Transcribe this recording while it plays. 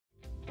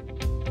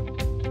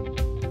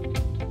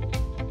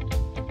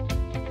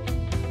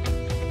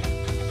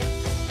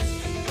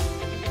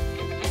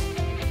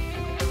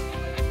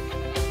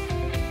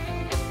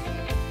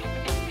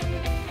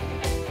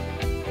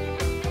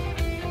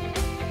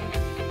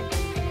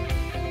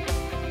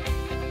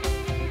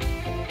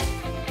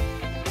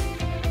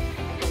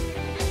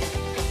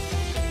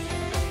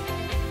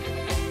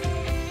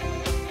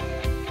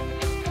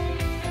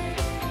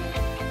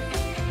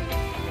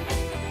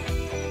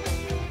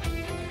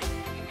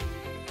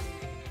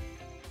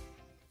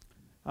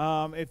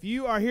If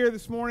you are here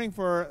this morning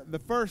for the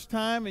first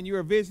time and you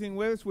are visiting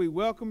with us, we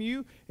welcome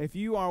you. If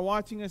you are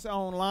watching us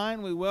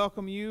online, we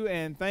welcome you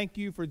and thank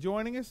you for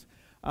joining us.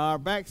 Our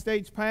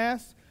backstage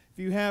pass, if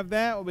you have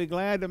that, we'll be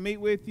glad to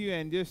meet with you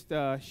and just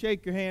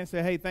shake your hand and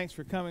say, hey, thanks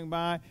for coming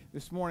by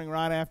this morning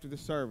right after the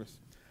service.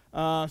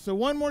 So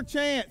one more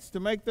chance to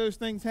make those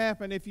things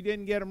happen if you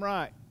didn't get them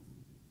right.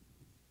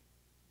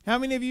 How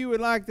many of you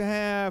would like to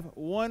have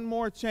one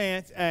more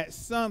chance at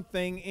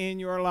something in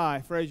your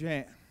life? Raise your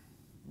hand.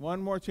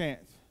 One more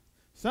chance.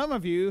 Some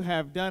of you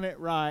have done it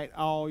right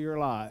all your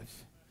lives.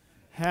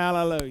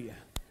 Hallelujah.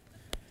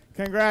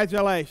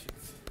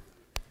 Congratulations.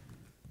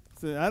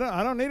 So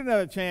I don't need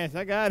another chance.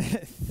 I got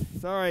it.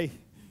 Sorry.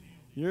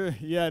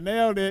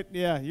 Nailed it.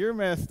 Yeah, you're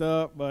messed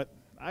up, but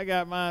I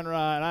got mine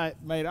right. I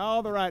made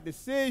all the right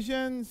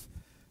decisions.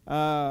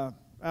 I've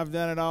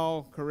done it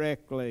all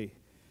correctly.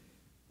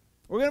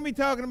 We're going to be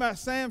talking about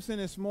Samson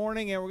this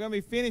morning, and we're going to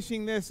be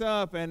finishing this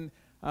up. And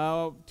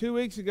 2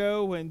 weeks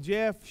ago when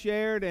Jeff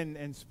shared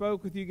and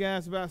spoke with you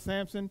guys about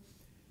Samson,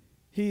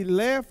 he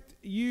left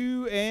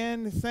you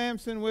and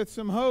Samson with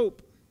some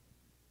hope.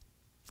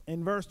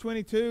 In verse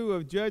 22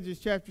 of Judges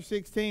chapter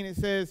 16, it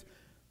says,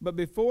 "But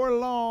before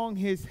long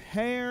his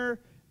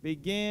hair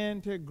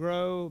began to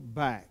grow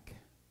back."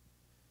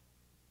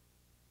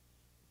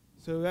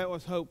 So that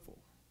was hopeful.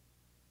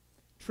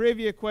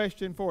 Trivia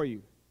question for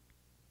you.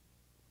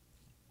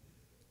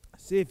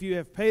 See if you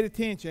have paid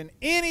attention,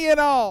 any at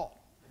all,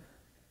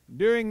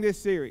 during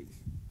this series.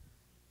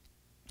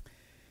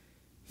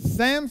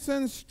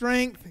 Samson's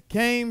strength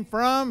came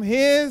from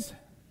his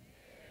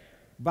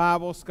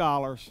Bible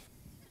scholars.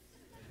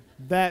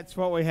 That's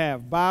what we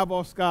have,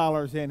 Bible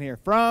scholars in here.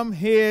 From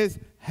his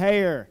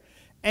hair.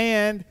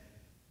 And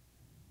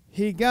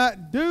he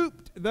got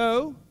duped,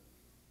 though,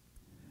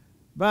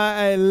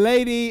 by a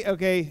lady,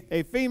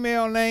 a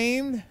female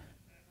named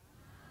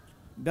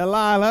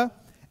Delilah.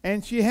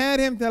 And she had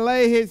him to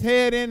lay his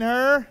head in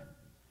her.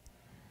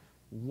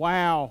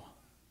 Wow.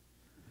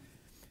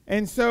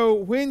 And so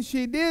when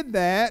she did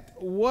that,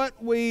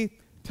 what we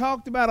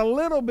talked about a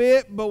little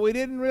bit, but we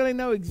didn't really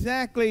know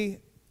exactly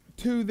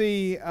to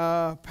the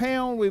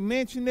pound. We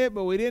mentioned it,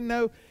 but we didn't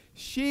know.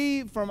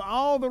 She, from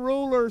all the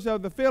rulers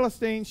of the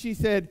Philistines, she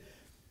said,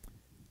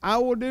 I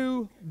will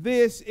do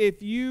this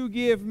if you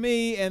give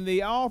me, and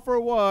the offer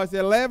was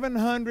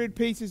 1,100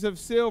 pieces of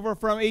silver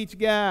from each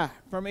guy,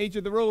 from each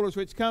of the rulers,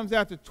 which comes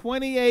out to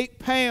 28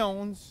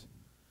 pounds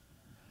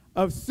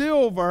of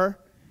silver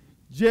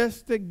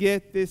just to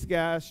get this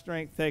guy's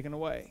strength taken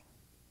away.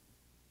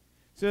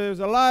 So there's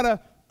a lot of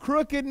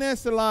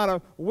crookedness, a lot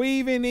of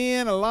weaving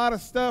in, a lot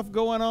of stuff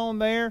going on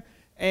there,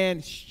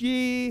 and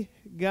she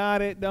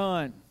got it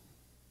done.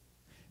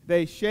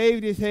 They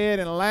shaved his head,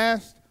 and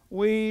last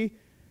we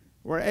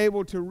were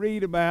able to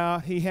read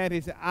about, he had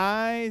his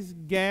eyes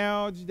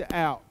gouged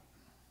out.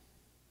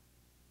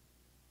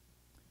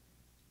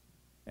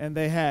 And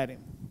they had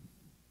him.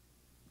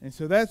 And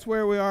so that's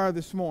where we are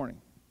this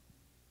morning.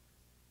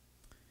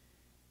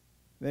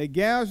 They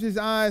gouged his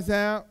eyes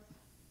out.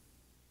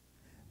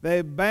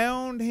 They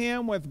bound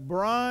him with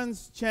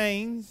bronze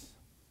chains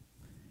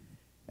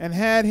and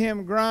had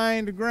him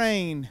grind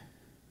grain,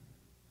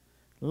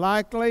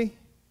 likely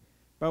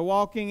by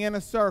walking in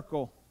a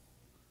circle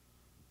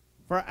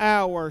for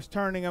hours,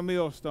 turning a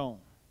millstone.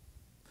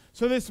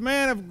 So this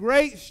man of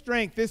great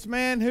strength, this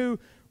man who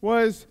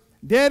was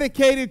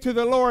dedicated to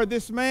the Lord,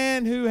 this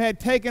man who had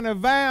taken a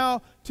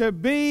vow to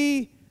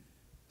be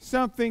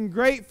something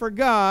great for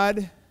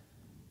God,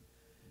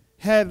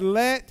 had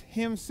let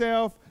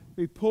himself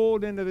be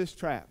pulled into this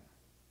trap.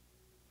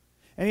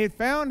 And he had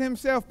found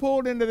himself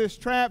pulled into this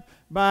trap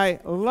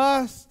by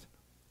lust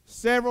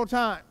several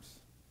times.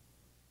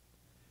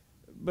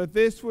 But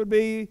this would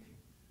be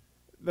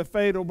the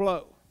fatal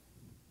blow.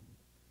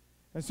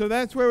 And so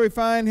that's where we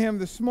find him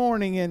this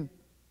morning. And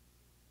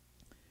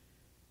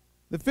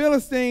the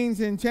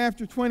Philistines in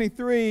chapter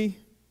 23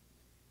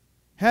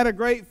 had a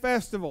great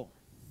festival.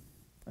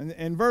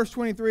 In verse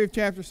 23 of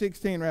chapter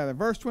 16, rather.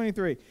 Verse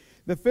 23.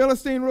 The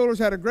Philistine rulers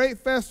had a great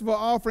festival,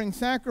 offering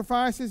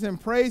sacrifices and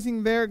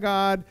praising their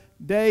god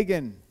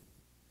Dagon.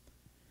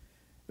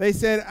 They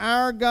said,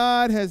 our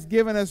God has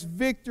given us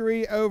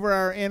victory over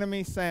our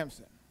enemy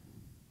Samson.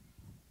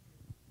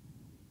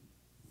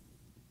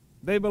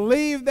 They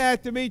believed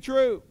that to be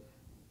true.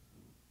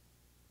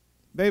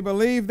 They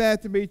believed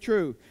that to be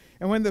true.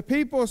 And when the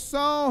people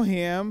saw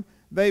him,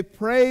 they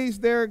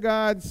praised their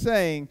God,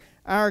 saying,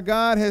 our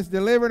God has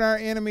delivered our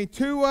enemy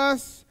to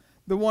us.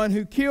 The one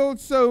who killed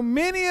so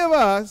many of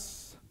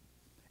us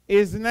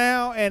is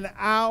now in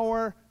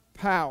our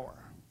power.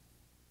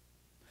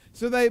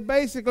 So they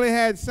basically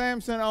had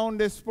Samson on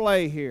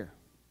display here.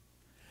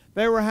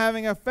 They were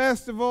having a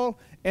festival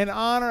in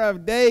honor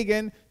of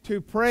Dagon to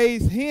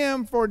praise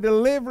him for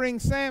delivering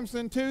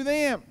Samson to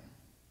them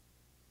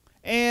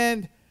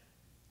and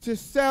to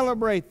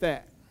celebrate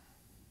that.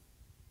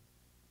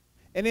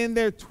 And in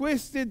their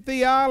twisted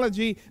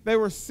theology, they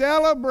were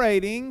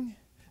celebrating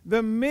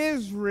the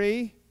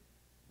misery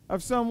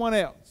of someone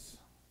else.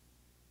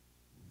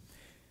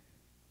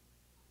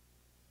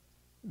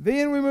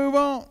 Then we move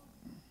on.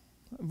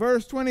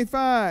 Verse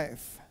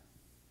 25.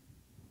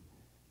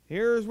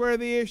 Here's where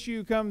the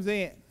issue comes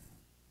in.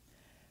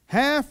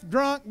 Half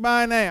drunk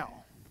by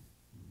now.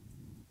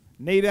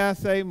 Need I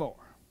say more?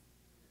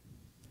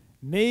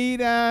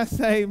 Need I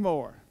say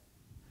more?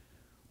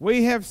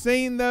 We have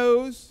seen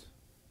those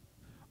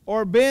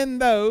or been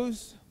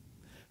those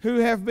who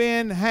have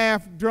been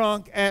half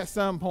drunk at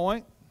some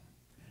point,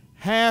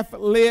 half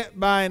lit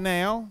by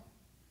now,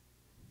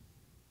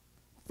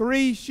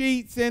 3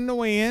 sheets in the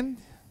wind,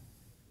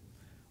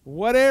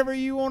 whatever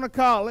you want to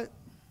call it.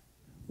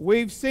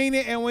 We've seen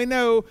it and we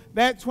know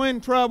that's when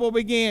trouble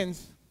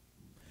begins.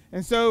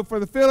 And so for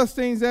the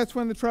Philistines, that's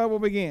when the trouble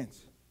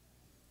begins.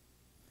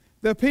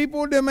 The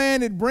people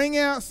demanded, bring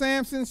out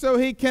Samson so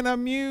he can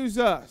amuse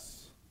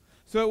us.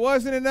 So it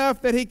wasn't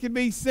enough that he could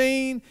be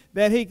seen,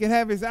 that he could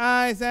have his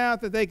eyes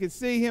out, that they could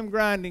see him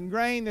grinding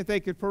grain, that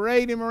they could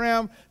parade him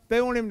around. They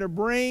wanted to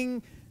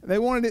bring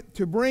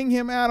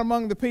him out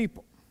among the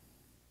people.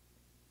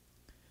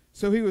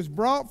 So he was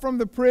brought from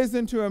the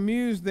prison to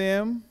amuse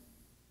them,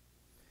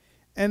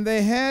 and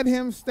they had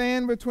him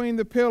stand between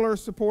the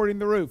pillars supporting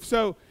the roof.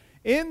 So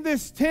in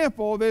this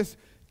temple,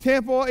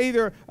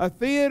 either a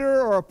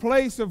theater or a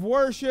place of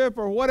worship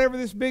or whatever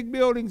this big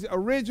building's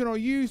original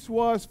use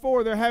was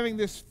for, they're having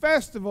this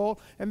festival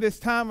and this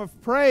time of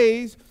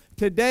praise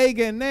to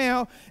Dagon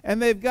now,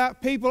 and they've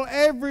got people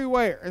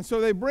everywhere. And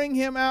so they bring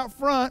him out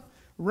front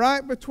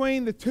right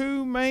between the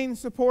 2 main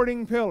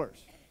supporting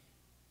pillars.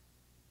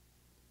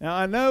 Now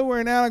I know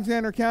we're in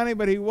Alexander County,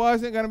 but he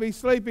wasn't going to be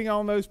sleeping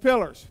on those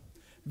pillars.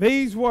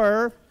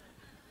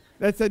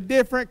 That's a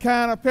different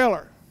kind of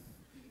pillar.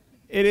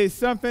 It is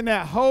something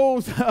that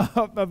holds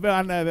up.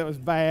 I know that was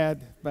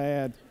bad.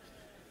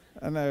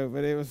 I know,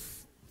 but it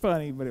was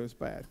funny, but it was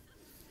bad.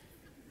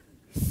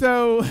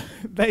 So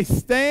they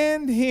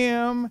stand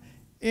him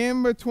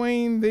in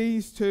between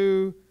these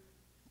 2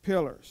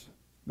 pillars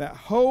that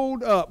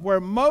hold up, where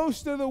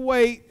most of the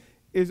weight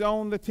is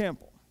on the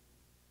temple.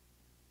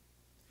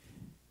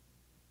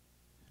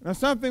 Now,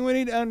 something we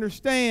need to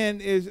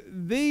understand is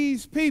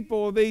these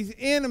people, these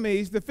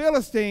enemies, the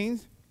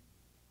Philistines,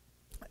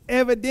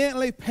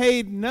 evidently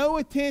paid no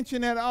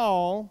attention at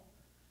all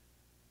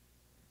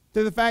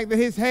to the fact that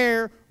his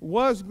hair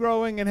was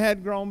growing and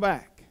had grown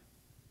back.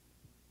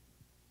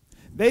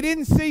 They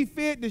didn't see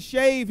fit to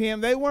shave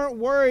him. They weren't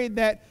worried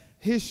that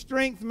his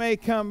strength may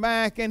come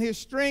back, and his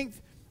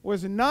strength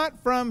was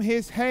not from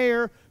his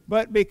hair,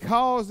 but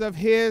because of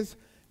his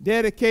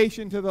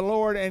dedication to the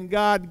Lord, and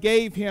God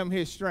gave him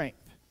his strength.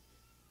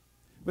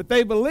 But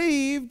they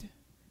believed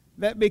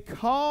that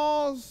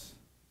because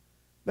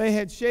they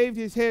had shaved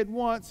his head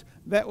once,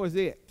 that was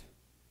it.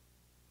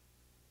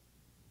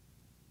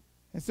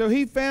 And so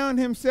he found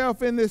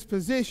himself in this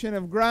position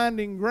of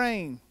grinding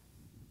grain.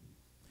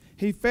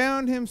 He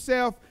found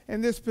himself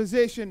in this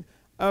position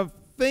of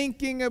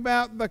thinking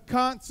about the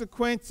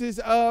consequences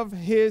of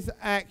his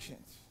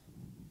actions.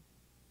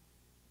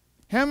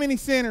 How many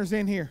sinners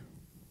in here?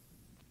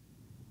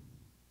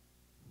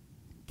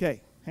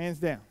 Okay, hands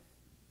down.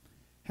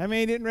 How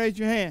many didn't raise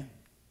your hand?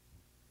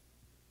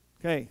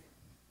 Okay.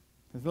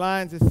 There's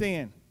lines of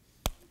sin.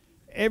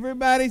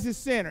 Everybody's a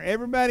sinner.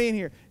 Everybody in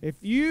here.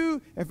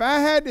 If I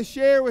had to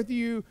share with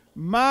you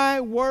my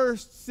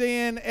worst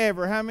sin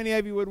ever, how many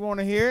of you would want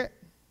to hear it?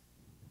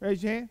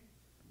 Raise your hand.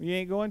 You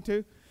ain't going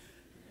to.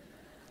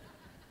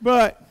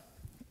 But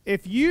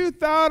if you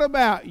thought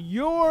about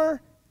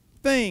your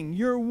thing,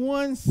 your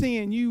one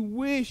sin you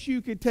wish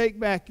you could take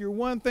back, your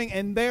one thing,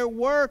 and there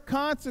were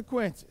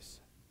consequences,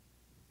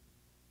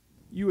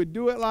 you would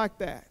do it like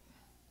that.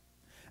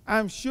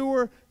 I'm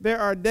sure there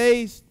are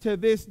days to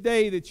this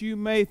day that you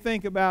may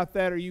think about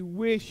that, or you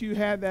wish you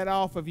had that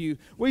off of you.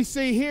 We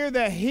see here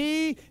that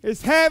he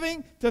is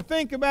having to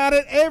think about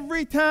it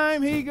every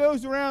time he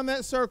goes around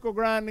that circle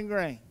grinding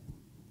grain.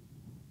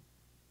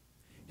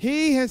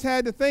 He has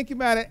had to think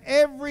about it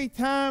every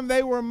time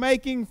they were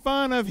making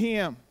fun of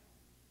him.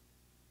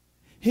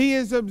 He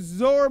is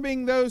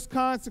absorbing those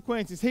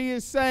consequences. He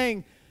is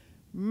saying,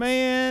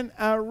 man,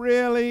 I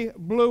really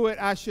blew it.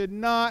 I should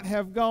not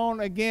have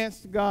gone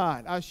against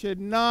God. I should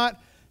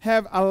not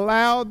have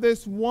allowed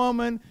this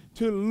woman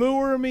to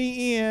lure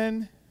me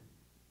in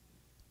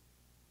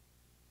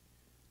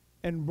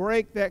and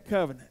break that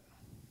covenant.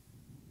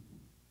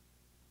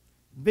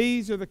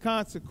 These are the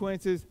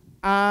consequences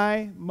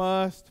I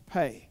must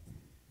pay.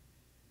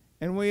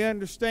 And we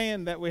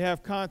understand that we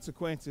have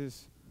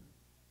consequences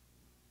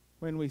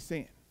when we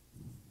sin.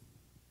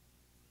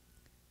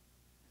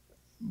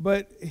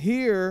 But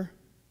here,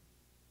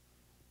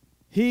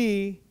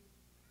 he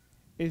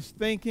is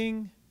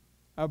thinking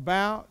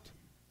about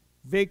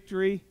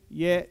victory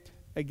yet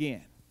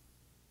again.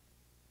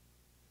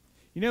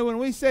 You know, when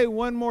we say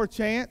one more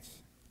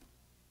chance,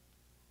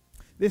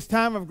 this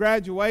time of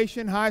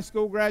graduation, high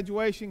school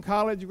graduation,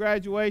 college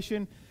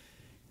graduation,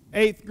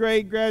 8th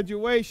grade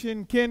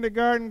graduation,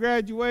 kindergarten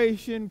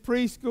graduation,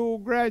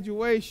 preschool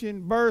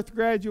graduation, birth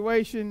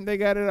graduation, they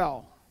got it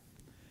all.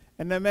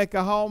 And they make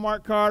a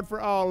Hallmark card for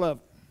all of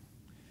it.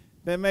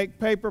 They make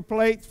paper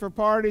plates for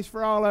parties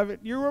for all of it.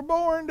 You were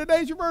born,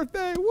 today's your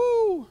birthday,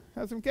 woo,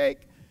 have some cake.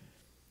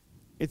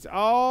 It's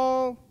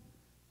all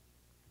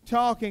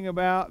talking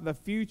about the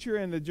future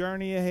and the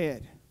journey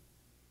ahead.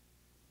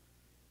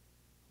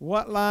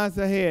 What lies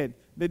ahead,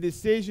 the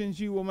decisions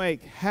you will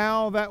make,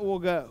 how that will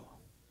go,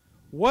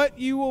 what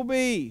you will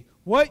be,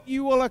 what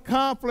you will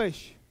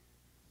accomplish.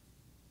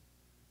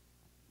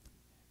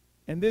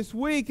 And this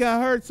week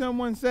I heard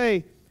someone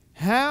say,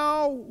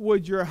 how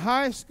would your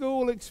high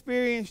school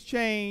experience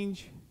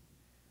change?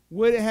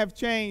 Would it have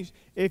changed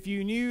if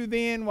you knew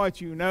then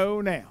what you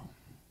know now?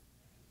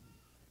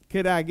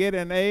 Could I get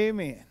an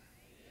amen?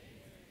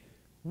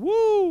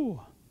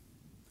 Woo!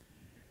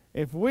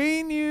 If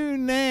we knew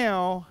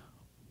now,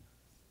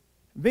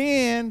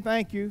 then,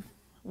 thank you,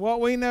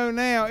 what we know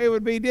now, it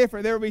would be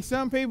different. There would be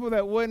some people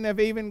that wouldn't have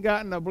even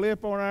gotten a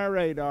blip on our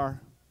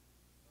radar.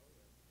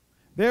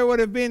 There would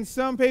have been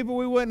some people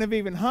we wouldn't have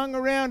even hung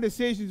around,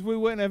 decisions we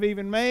wouldn't have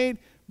even made,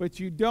 but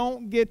you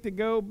don't get to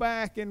go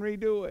back and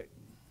redo it.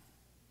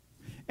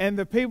 And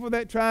the people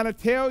that try to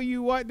tell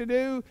you what to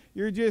do,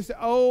 you're just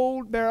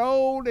old, they're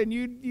old, and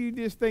you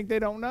just think they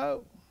don't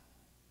know.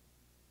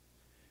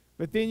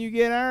 But then you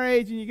get our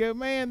age and you go,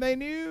 man, they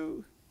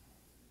knew.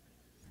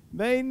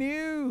 They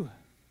knew.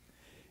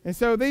 And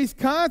so these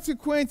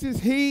consequences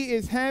he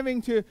is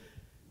having to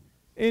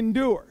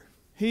endure,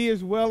 he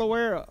is well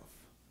aware of.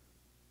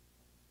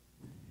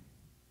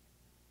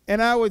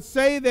 And I would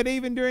say that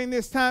even during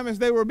this time, as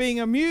they were being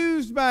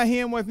amused by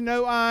him with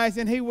no eyes,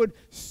 and he would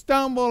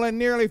stumble and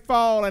nearly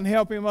fall and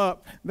help him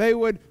up, they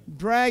would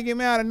drag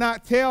him out and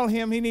not tell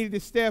him he needed to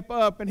step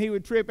up, and he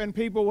would trip, and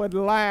people would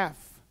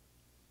laugh.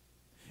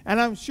 And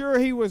I'm sure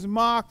he was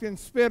mocked and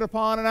spit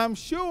upon, and I'm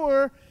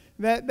sure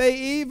that they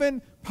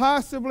even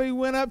possibly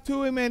went up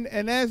to him, and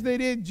as they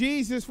did,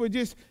 Jesus would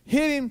just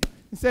hit him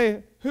and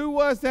say, who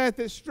was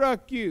that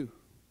struck you?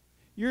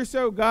 You're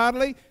so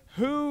godly.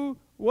 Who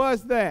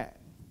was that?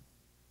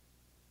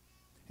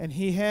 And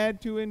he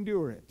had to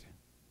endure it.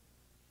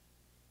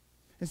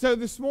 And so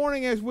this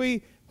morning, as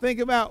we think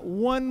about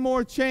one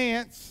more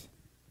chance,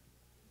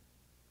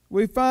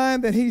 we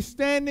find that he's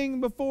standing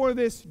before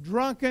this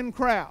drunken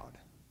crowd,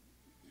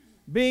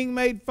 being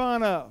made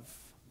fun of.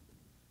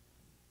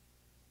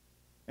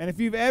 And if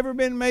you've ever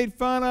been made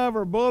fun of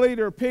or bullied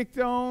or picked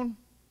on,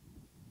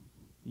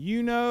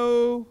 you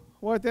know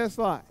what that's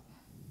like.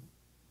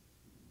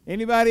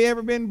 Anybody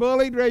ever been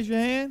bullied? Raise your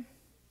hand.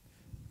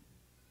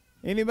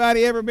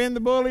 Anybody ever been the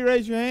bully?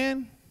 Raise your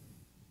hand.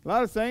 A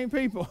lot of the same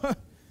people.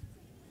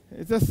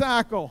 It's a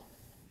cycle.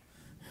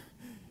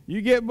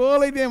 You get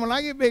bullied, then when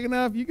I get big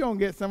enough, you're going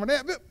to get some of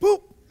that.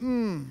 Boop.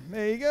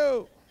 There you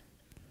go.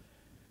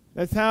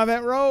 That's how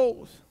that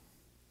rolls.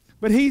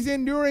 But he's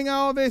enduring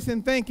all this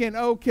and thinking,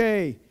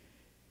 okay,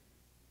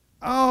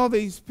 all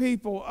these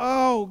people,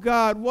 oh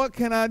God, what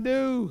can I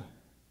do?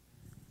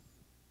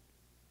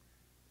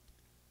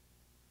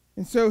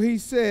 And so he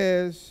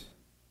says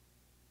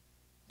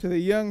to the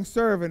young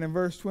servant in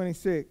verse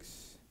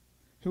 26,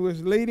 who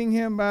was leading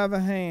him by the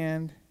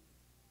hand,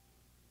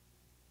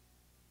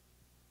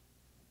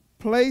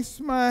 place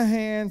my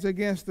hands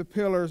against the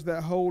pillars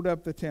that hold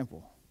up the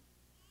temple.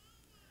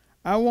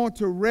 I want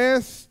to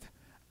rest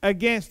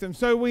against them.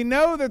 So we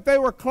know that they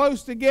were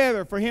close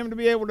together for him to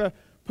be able to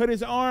put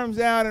his arms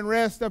out and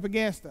rest up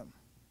against them.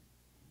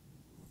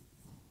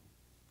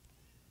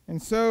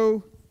 And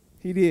so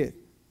he did.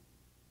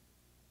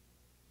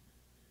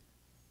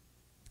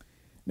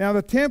 Now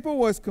the temple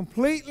was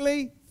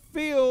completely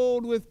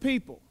filled with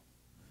people.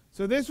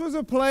 So this was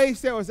a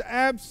place that was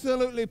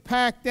absolutely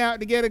packed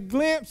out to get a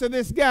glimpse of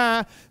this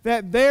guy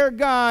that their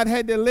God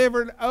had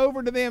delivered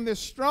over to them, this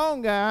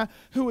strong guy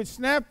who would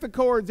snap the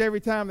cords every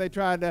time they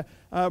tried to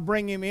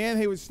bring him in.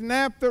 He would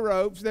snap the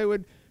ropes. They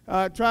would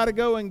try to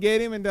go and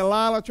get him, and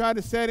Delilah tried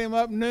to set him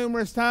up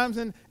numerous times,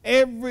 and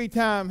every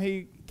time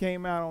he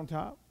came out on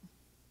top.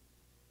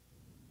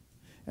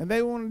 And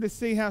they wanted to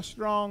see how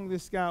strong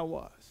this guy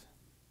was.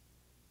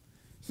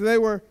 So they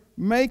were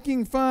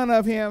making fun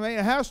of him.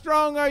 How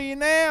strong are you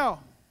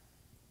now?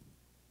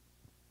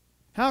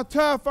 How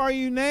tough are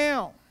you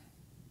now?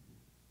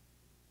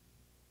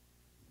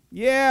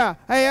 Yeah,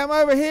 hey, I'm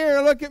over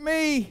here, look at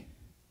me.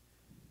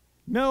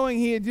 Knowing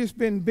he had just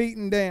been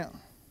beaten down.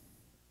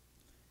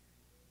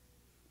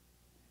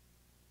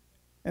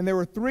 And there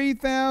were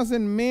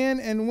 3,000 men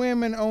and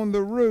women on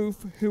the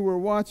roof who were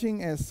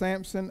watching as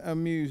Samson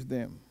amused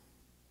them.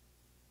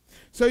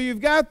 So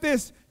you've got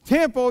this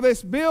temple,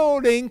 this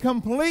building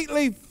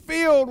completely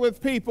filled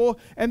with people,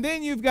 and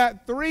then you've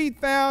got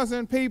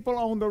 3,000 people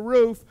on the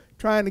roof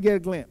trying to get a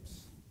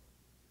glimpse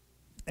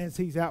as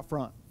he's out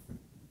front.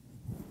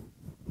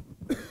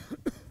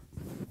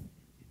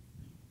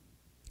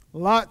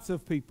 Lots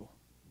of people.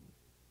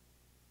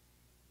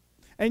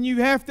 And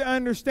you have to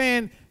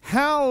understand,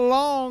 how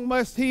long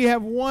must he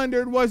have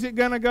wondered, was it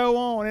going to go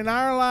on? In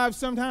our lives,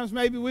 sometimes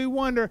maybe we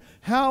wonder,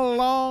 how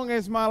long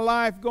is my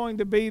life going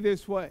to be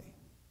this way?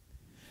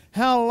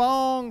 How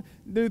long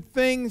do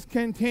things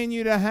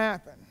continue to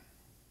happen?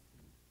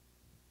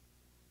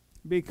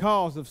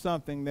 Because of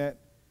something that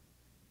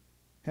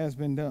has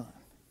been done.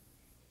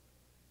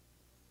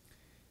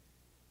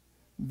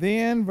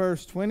 Then,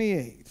 verse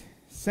 28,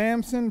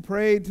 Samson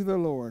prayed to the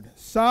Lord,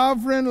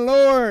 Sovereign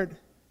Lord,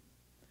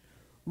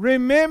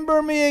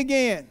 remember me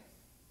again.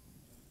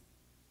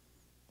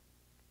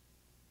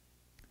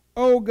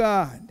 O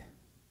God,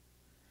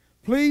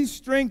 please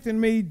strengthen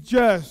me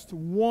just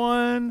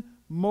one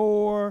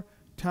more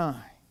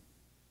time.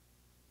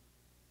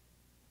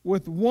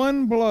 With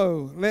one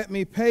blow, let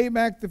me pay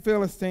back the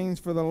Philistines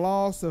for the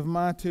loss of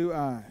my 2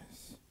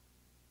 eyes.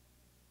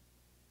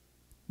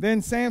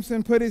 Then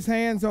Samson put his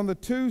hands on the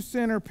 2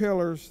 center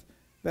pillars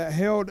that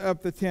held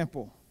up the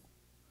temple.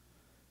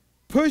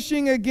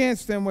 Pushing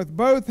against them with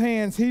both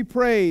hands, he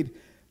prayed,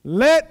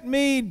 Let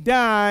me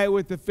die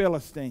with the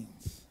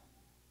Philistines.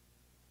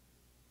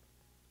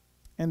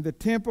 And the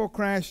temple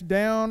crashed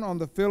down on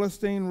the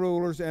Philistine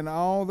rulers and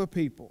all the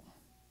people.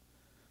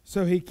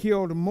 So he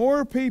killed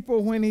more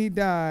people when he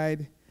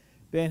died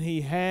than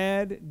he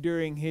had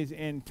during his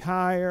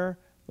entire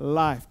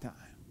lifetime.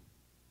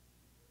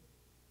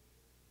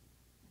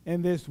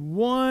 And this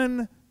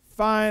one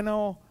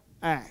final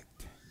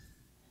act.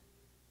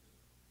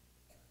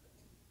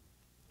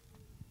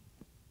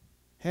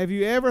 Have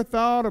you ever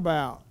thought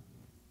about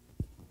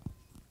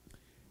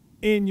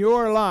in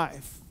your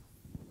life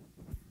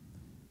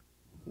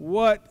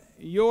what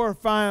your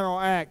final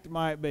act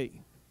might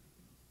be?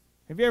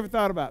 Have you ever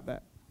thought about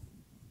that?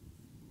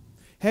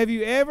 Have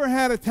you ever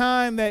had a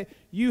time that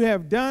you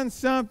have done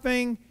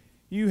something,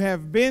 you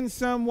have been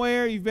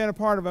somewhere, you've been a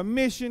part of a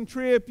mission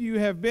trip, you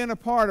have been a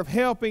part of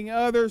helping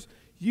others,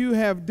 you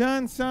have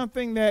done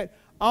something that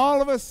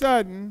all of a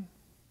sudden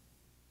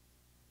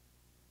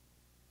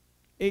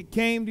it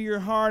came to your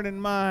heart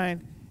and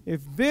mind,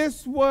 if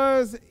this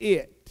was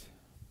it,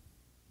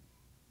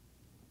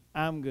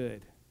 I'm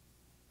good.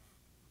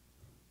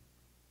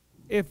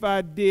 If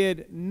I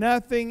did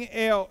nothing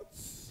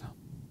else,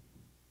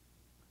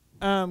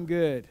 I'm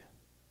good.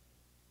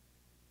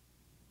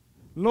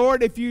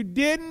 Lord, if you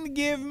didn't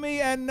give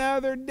me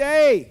another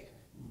day,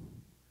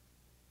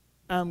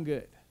 I'm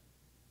good.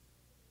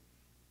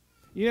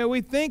 You know,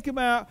 we think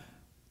about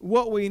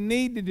what we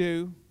need to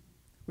do.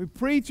 We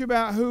preach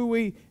about who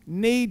we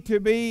need to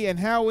be and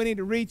how we need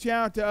to reach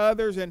out to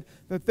others and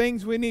the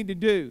things we need to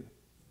do.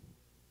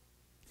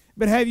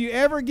 But have you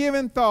ever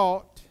given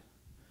thought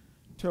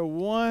to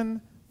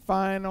one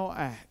final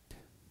act?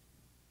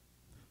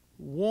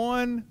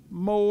 One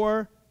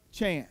more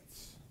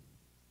chance.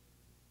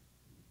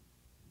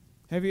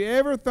 Have you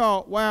ever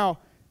thought, wow,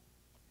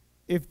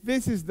 if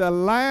this is the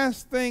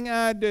last thing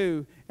I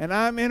do and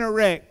I'm in a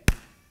wreck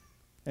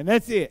and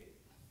that's it,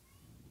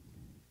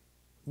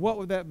 what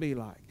would that be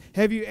like?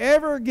 Have you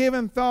ever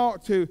given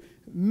thought to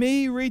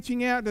me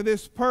reaching out to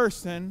this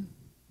person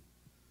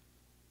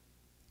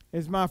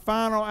as my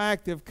final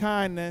act of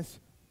kindness?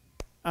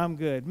 I'm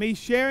good. Me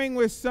sharing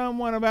with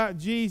someone about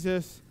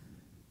Jesus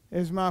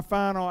is my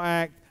final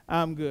act.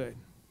 I'm good.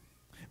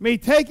 Me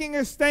taking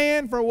a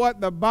stand for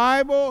what the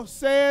Bible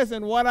says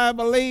and what I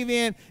believe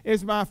in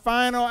is my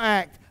final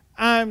act.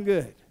 I'm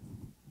good.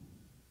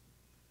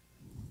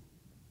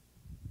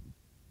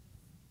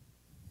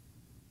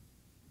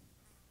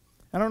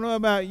 I don't know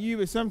about you,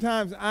 but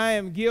sometimes I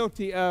am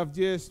guilty of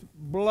just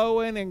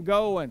blowing and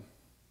going.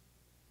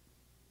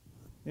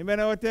 Anybody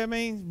know what that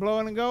means?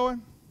 Blowing and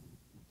going?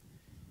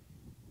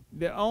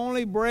 The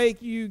only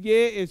break you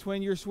get is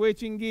when you're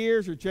switching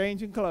gears or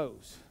changing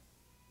clothes.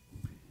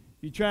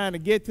 You're trying to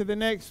get to the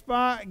next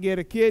spot, get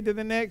a kid to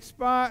the next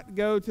spot,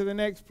 go to the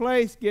next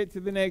place, get to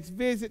the next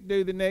visit,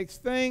 do the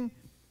next thing.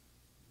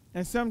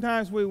 And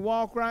sometimes we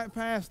walk right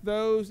past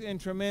those in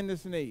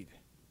tremendous need.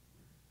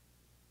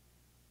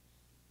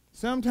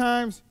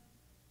 Sometimes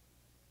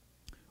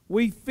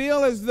we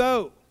feel as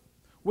though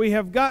we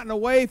have gotten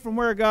away from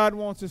where God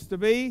wants us to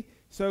be.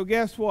 So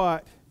guess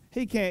what?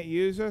 He can't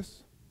use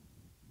us.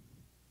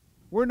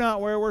 We're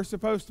not where we're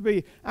supposed to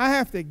be. I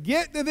have to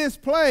get to this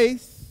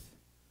place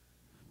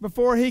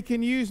before He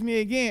can use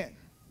me again.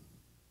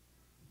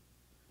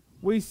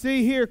 We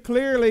see here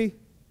clearly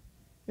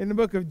in the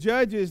book of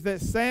Judges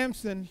that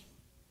Samson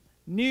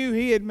knew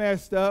he had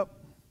messed up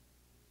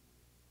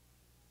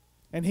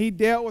and he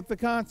dealt with the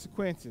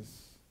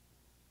consequences.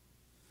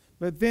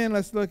 But then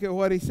let's look at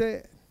what he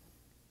said.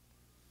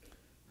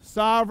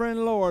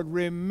 Sovereign Lord,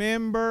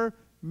 remember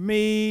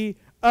me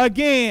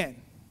again.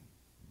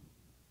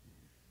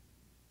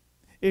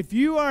 If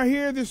you are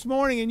here this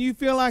morning and you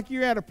feel like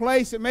you're at a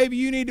place that maybe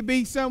you need to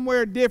be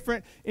somewhere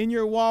different in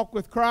your walk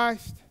with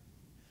Christ,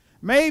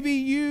 maybe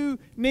you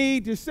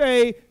need to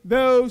say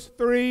those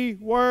 3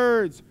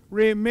 words.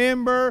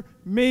 Remember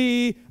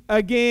me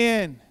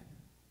again.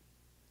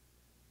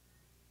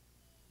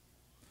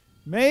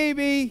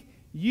 Maybe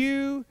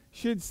you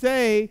should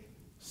say,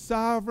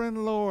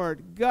 Sovereign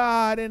Lord,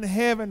 God in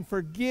heaven,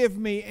 forgive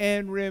me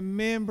and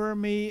remember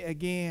me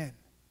again.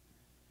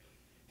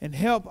 And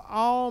help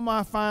all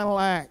my final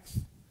acts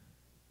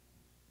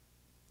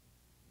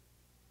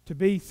to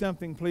be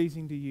something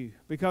pleasing to you.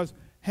 Because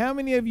how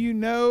many of you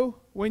know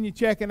when you're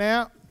checking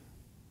out?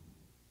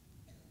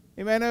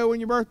 Anybody know when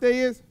your birthday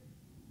is?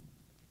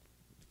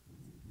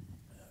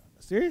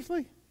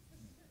 Seriously?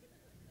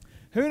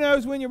 Who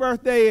knows when your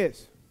birthday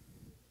is?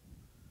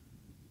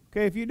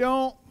 Okay, if you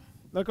don't,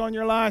 look on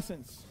your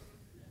license.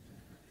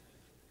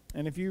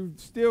 And if you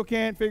still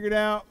can't figure it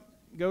out,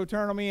 go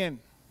turn them in.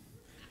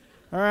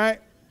 All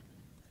right?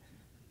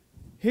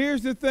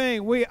 Here's the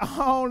thing. We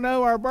all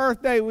know our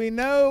birthday. We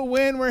know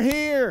when we're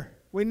here.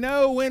 We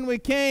know when we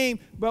came,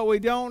 but we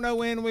don't know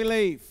when we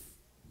leave.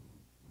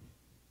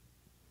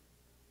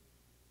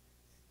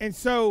 And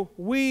so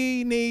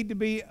we need to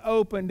be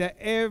open to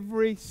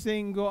every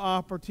single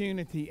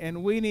opportunity,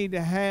 and we need to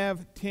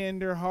have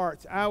tender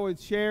hearts. I would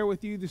share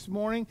with you this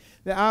morning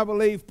that I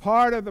believe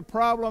part of the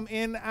problem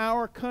in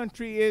our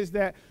country is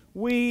that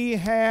we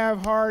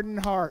have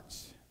hardened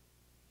hearts.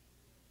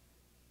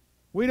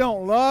 We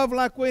don't love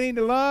like we need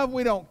to love.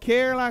 We don't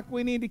care like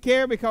we need to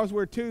care because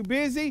we're too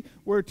busy,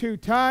 we're too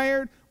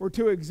tired, we're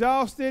too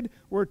exhausted,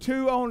 we're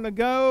too on the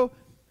go,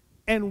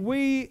 and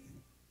we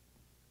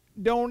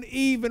don't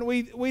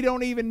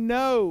even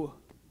know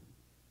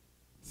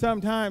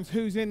sometimes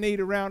who's in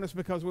need around us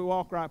because we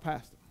walk right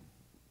past them.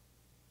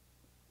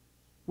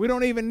 We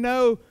don't even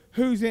know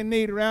who's in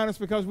need around us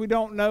because we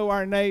don't know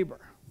our neighbor.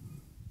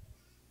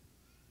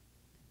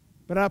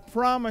 But I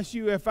promise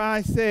you, if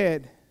I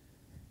said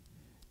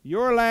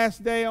your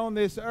last day on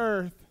this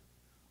earth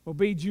will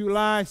be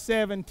July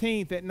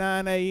 17th at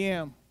 9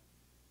 a.m.,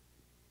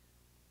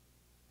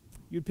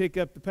 you'd pick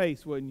up the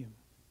pace, wouldn't you?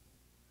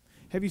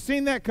 Have you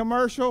seen that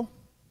commercial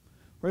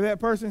where that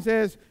person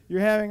says you're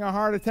having a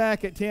heart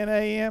attack at 10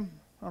 a.m.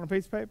 on a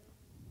piece of paper?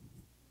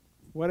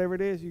 Whatever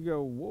it is, you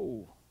go,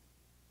 whoa.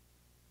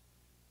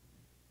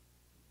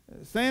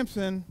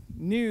 Samson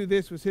knew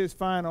this was his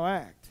final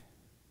act.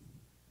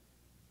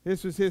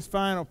 This was his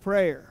final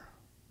prayer.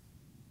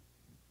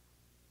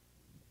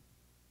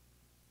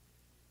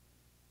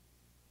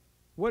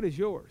 What is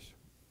yours?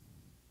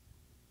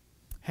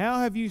 How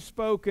have you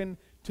spoken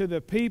to the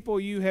people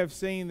you have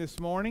seen this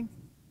morning?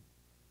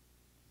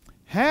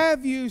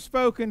 Have you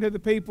spoken to the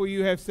people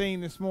you have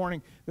seen this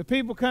morning? The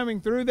people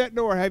coming through that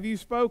door, have you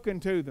spoken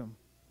to them?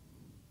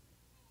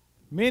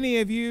 Many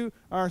of you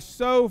are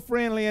so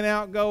friendly and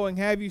outgoing.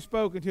 Have you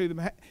spoken to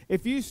them?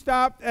 If you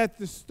stopped at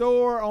the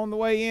store on the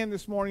way in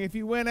this morning, if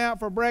you went out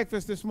for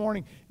breakfast this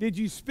morning, did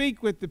you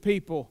speak with the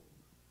people?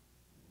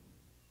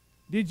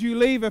 Did you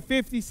leave a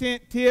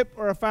 50-cent tip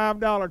or a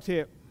 $5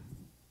 tip?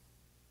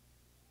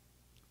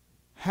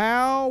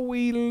 How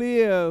we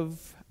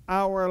live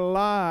our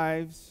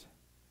lives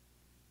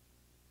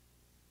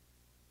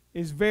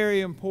is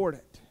very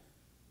important.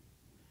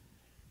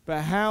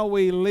 But how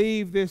we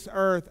leave this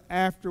earth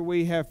after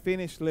we have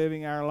finished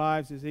living our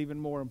lives is even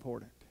more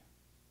important.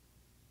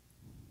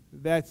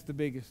 That's the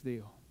biggest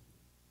deal.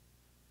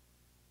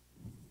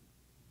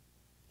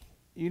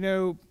 You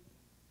know,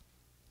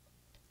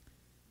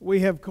 we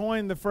have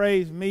coined the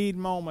phrase Mead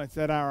moments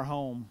at our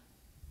home.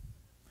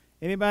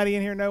 Anybody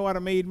in here know what a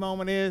Mead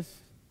moment is?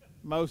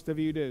 Most of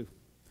you do.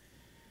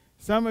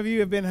 Some of you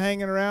have been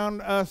hanging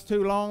around us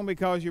too long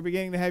because you're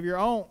beginning to have your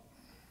own.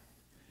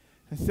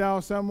 I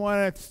saw someone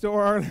at the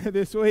store earlier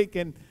this week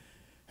and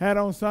had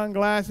on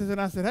sunglasses,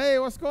 and I said, hey,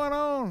 what's going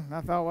on? And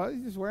I thought, well,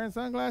 he's just wearing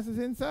sunglasses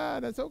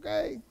inside. That's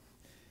okay.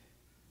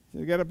 He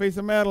said, got a piece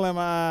of metal in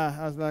my eye.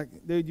 I was like,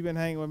 dude, you've been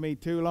hanging with me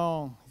too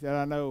long. He said,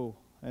 I know.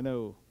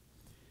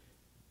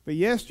 But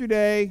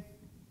yesterday,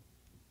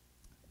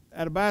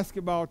 at a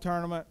basketball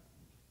tournament,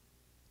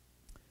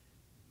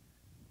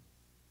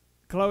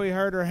 Chloe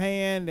hurt her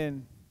hand,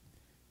 and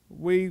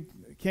we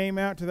came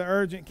out to the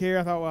urgent care.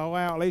 I thought, well,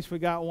 wow, at least we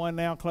got one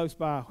now close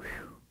by.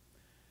 Whew.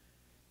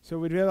 So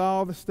we did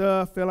all the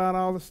stuff, fill out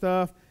all the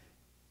stuff,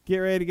 get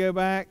ready to go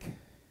back.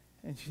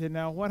 And she said,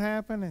 now, what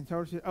happened? And told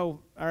her, she said, oh,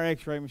 our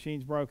x-ray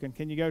machine's broken.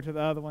 Can you go to the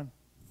other one?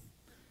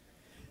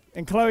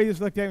 And Chloe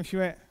just looked at me and she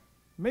went,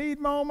 Mead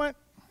moment.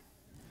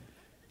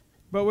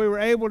 But we were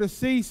able to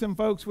see some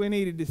folks we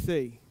needed to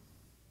see.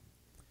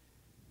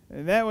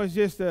 And that was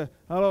just a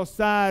little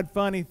side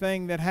funny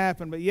thing that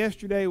happened. But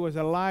yesterday was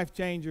a life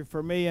changer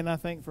for me and I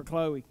think for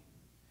Chloe.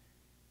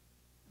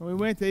 We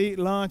went to eat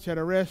lunch at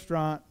a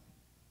restaurant.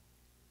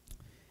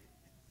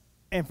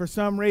 And for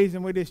some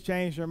reason, we just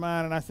changed our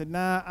mind. And I said,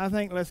 nah, I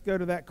think let's go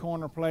to that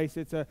corner place.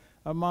 It's a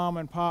mom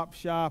and pop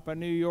shop, a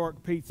New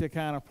York pizza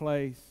kind of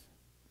place.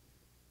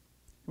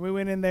 And we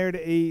went in there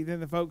to eat.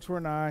 And the folks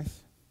were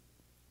nice.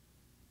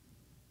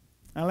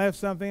 I left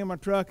something in my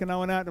truck, and I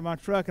went out to my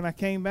truck, and I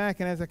came back.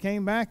 And as I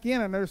came back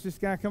in, I noticed this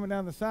guy coming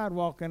down the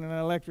sidewalk in an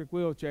electric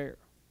wheelchair.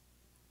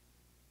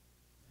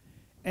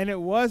 And it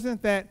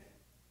wasn't that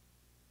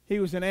he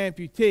was an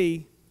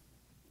amputee.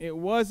 It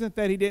wasn't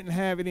that he didn't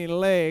have any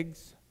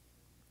legs.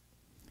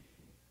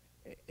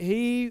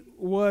 He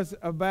was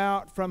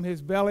about from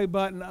his belly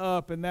button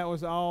up, and that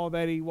was all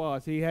that he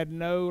was. He had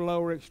no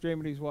lower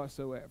extremities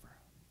whatsoever.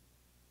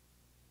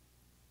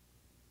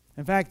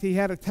 In fact, he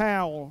had a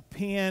towel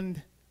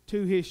pinned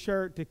to his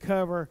shirt to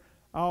cover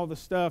all the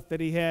stuff that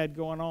he had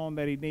going on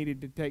that he needed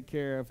to take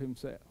care of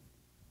himself.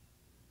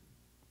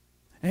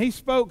 And he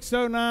spoke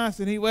so nice,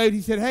 and he waved.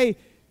 He said, hey,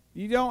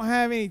 you don't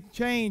have any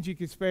change you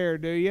could spare,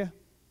 do you?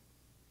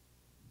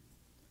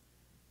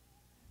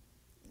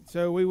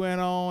 so we went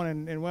on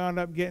and wound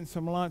up getting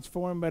some lunch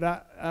for him. But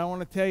I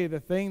want to tell you, the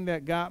thing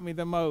that got me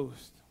the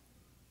most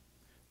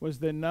was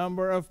the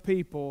number of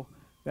people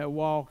that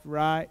walked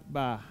right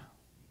by.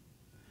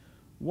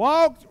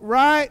 Walked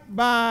right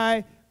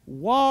by.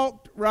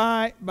 Walked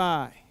right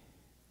by.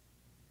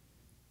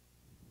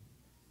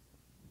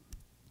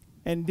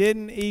 And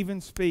didn't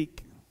even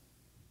speak.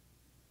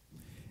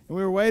 And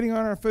we were waiting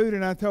on our food,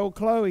 and I told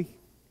Chloe,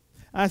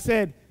 I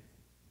said,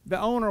 the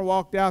owner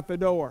walked out the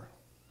door,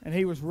 and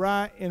he was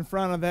right in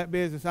front of that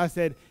business. I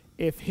said,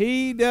 if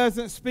he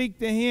doesn't speak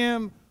to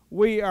him,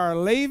 we are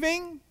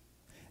leaving,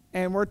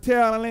 and we're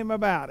telling him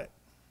about it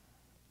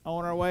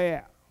on our way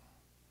out.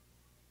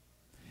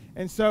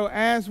 And so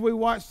as we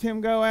watched him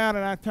go out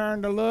and I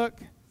turned to look,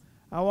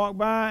 I walked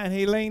by and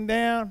he leaned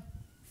down,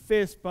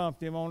 fist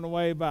bumped him on the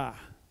way by.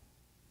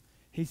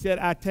 He said,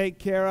 I take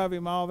care of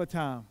him all the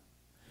time.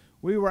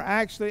 We were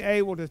actually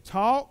able to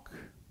talk.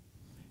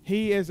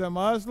 He is a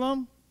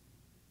Muslim.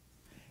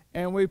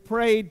 And we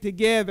prayed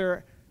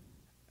together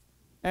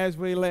as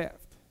we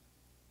left.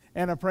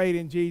 And I prayed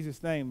in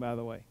Jesus' name, by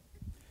the way.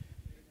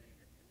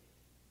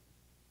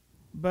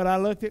 But I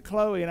looked at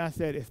Chloe and I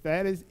said, if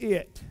that is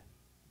it,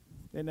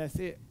 then that's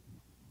it.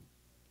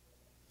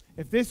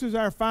 If this was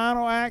our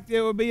final act,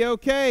 it would be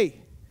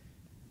okay.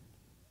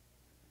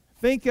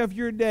 Think of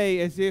your day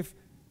as if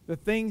the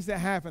things that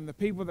happen, the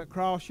people that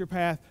cross your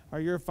path, are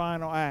your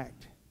final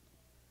act.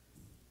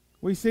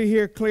 We see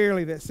here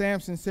clearly that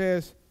Samson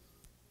says,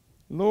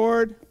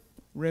 Lord,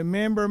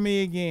 remember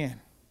me again.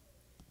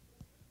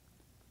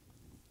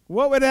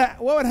 What would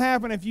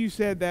happen if you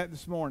said that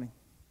this morning?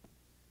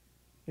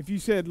 If you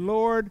said,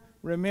 Lord,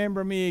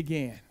 remember me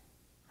again.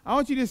 I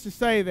want you just to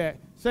say that.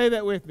 Say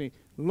that with me.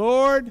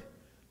 Lord,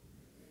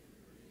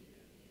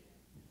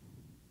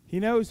 He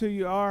knows who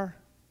you are.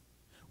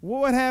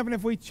 What would happen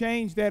if we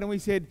changed that and we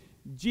said,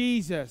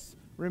 Jesus,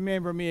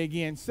 remember me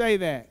again? Say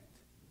that.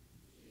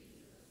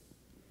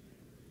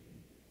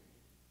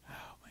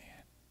 Oh,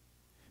 man.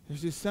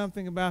 There's just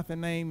something about the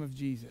name of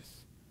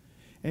Jesus.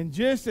 And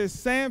just as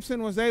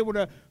Samson was able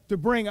to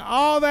bring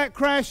all that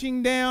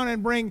crashing down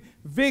and bring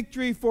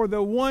victory for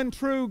the one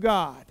true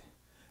God,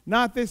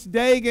 not this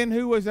Dagon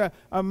who was a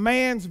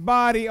man's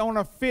body on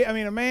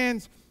a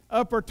man's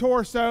upper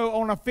torso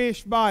on a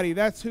fish body.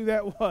 That's who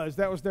that was.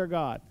 That was their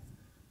God.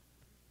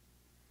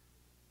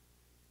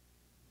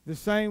 The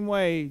same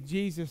way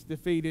Jesus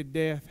defeated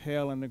death,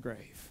 hell, and the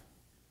grave.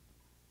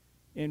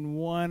 In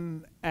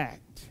one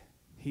act,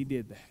 He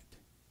did that.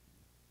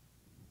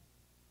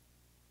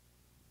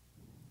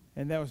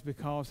 And that was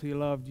because He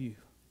loved you.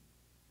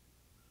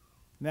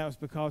 And that was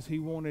because He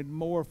wanted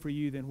more for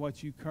you than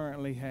what you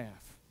currently have.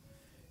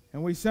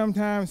 And we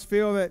sometimes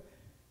feel that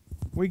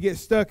we get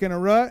stuck in a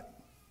rut,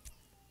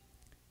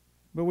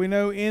 but we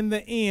know in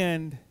the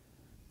end,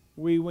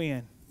 we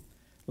win.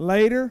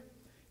 Later,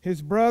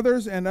 his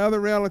brothers and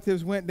other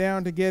relatives went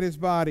down to get his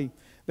body.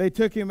 They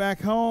took him back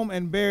home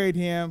and buried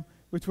him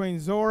between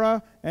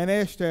Zorah and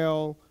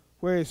Eshtaol,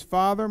 where his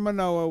father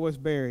Manoah was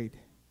buried.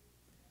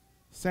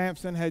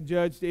 Samson had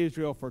judged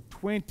Israel for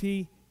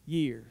 20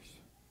 years.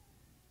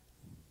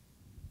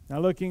 Now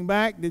looking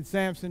back, did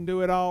Samson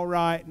do it all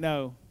right?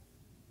 No.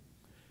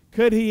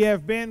 Could he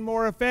have been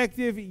more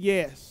effective?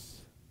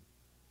 Yes.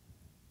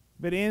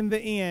 But in the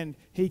end,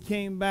 he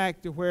came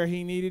back to where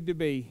he needed to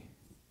be.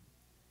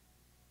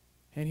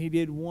 And he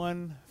did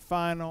one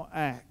final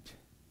act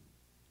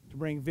to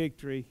bring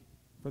victory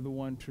for the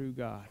one true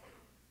God.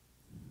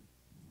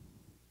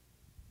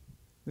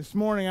 This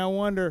morning, I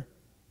wonder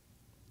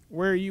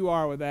where you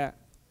are with that.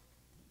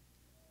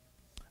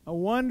 I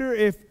wonder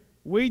if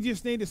we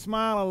just need to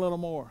smile a little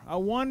more. I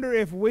wonder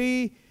if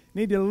we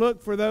need to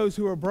look for those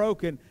who are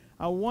broken.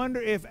 I wonder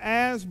if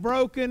as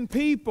broken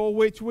people,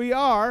 which we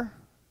are,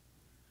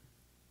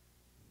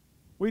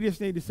 we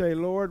just need to say,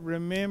 Lord,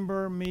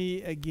 remember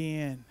me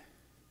again.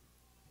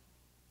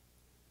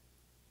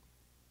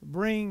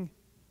 Bring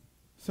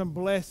some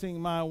blessing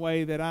my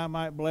way that I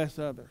might bless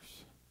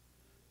others.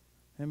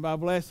 And by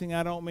blessing,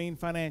 I don't mean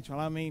financial.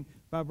 I mean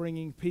by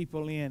bringing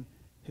people in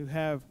who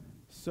have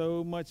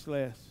so much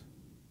less,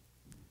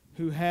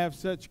 who have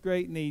such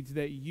great needs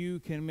that you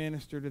can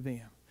minister to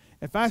them.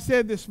 If I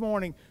said this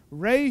morning,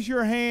 raise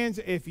your hands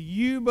if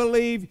you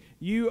believe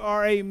you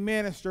are a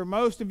minister,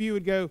 most of you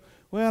would go,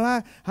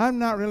 well, I'm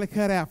not really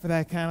cut out for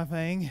that kind of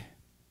thing.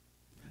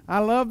 I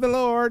love the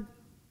Lord.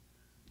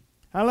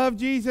 I love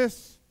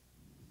Jesus.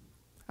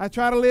 I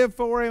try to live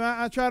for Him.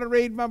 I try to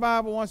read my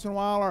Bible once in a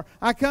while, or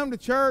I come to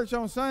church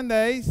on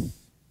Sundays.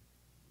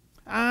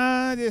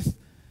 I'm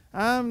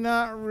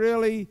not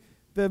really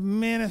the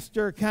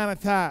minister kind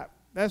of type.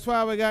 That's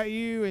why we got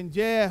you and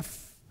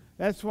Jeff.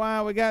 That's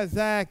why we got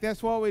Zach.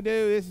 That's what we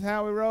do. This is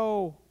how we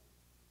roll.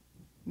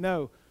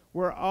 No,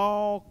 we're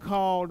all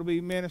called to be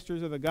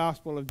ministers of the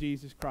gospel of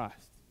Jesus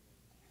Christ.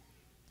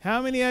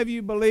 How many of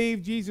you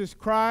believe Jesus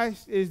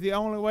Christ is the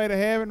only way to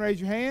heaven?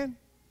 Raise your hand.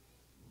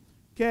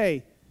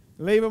 Okay.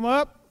 Leave them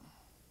up.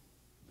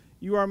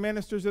 You are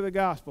ministers of the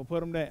gospel.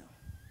 Put them down.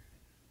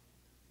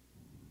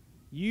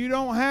 You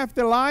don't have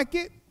to like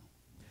it.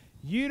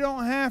 You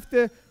don't have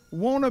to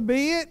want to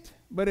be it,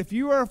 but if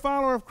you are a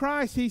follower of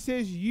Christ, he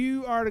says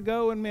you are to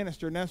go and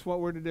minister, and that's what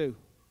we're to do.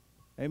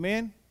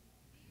 Amen?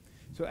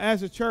 So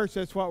as a church,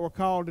 that's what we're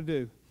called to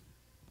do.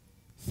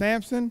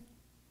 Samson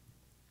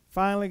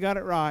finally got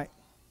it right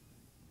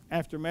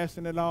after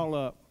messing it all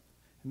up,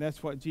 and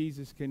that's what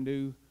Jesus can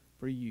do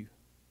for you.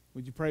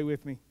 Would you pray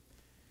with me?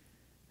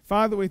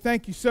 Father, we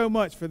thank you so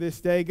much for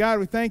this day. God,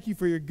 we thank you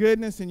for your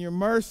goodness and your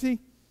mercy.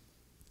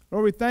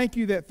 Lord, we thank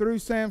you that through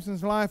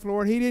Samson's life,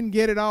 Lord, he didn't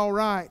get it all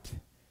right.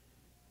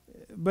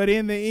 But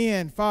in the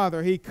end,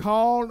 Father, he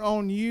called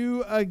on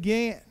you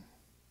again.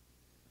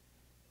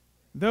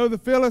 Though the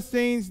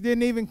Philistines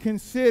didn't even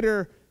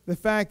consider the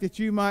fact that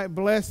you might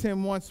bless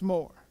him once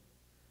more.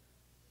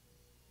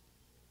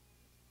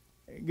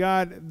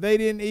 God, they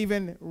didn't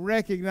even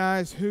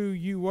recognize who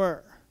you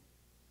were.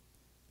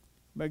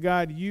 But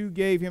God, you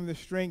gave him the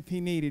strength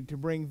he needed to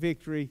bring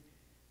victory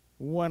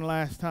one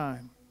last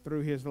time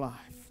through his life.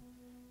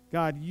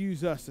 God,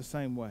 use us the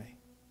same way.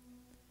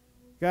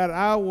 God,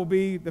 I will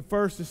be the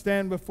first to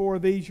stand before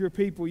these your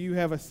people you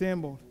have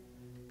assembled,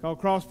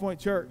 called Crosspoint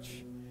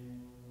Church,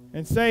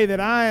 and say that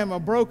I am a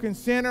broken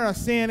sinner. I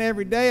sin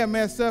every day. I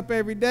mess up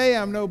every day.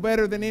 I'm no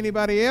better than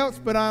anybody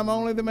else, but I'm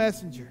only the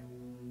messenger.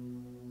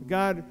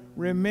 God,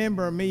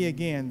 remember me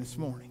again this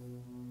morning.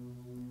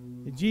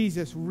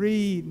 Jesus,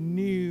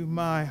 renew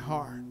my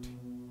heart.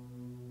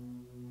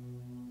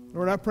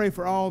 Lord, I pray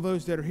for all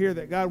those that are here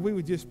that, God, we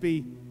would just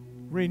be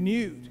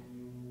renewed,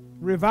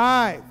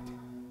 revived,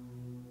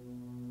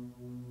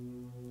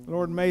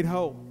 Lord, made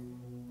whole.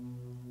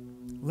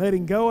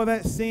 Letting go of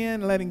that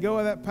sin, letting go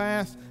of that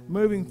past,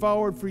 moving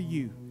forward for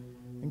you.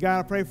 And God,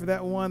 I pray for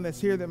that one that's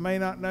here that may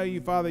not know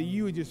you, Father,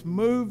 you would just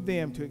move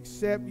them to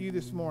accept you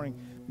this morning.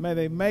 May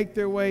they make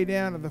their way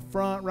down to the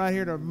front, right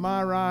here to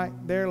my right,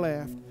 their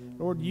left.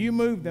 Lord, you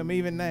move them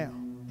even now.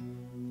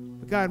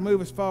 But God,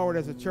 move us forward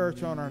as a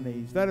church on our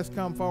knees. Let us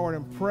come forward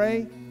and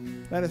pray.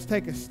 Let us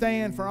take a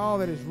stand for all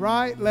that is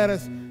right. Let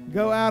us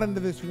go out into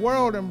this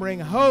world and bring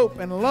hope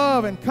and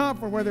love and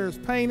comfort where there is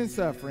pain and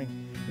suffering.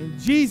 In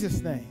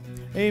Jesus' name,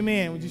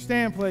 amen. Would you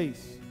stand,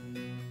 please?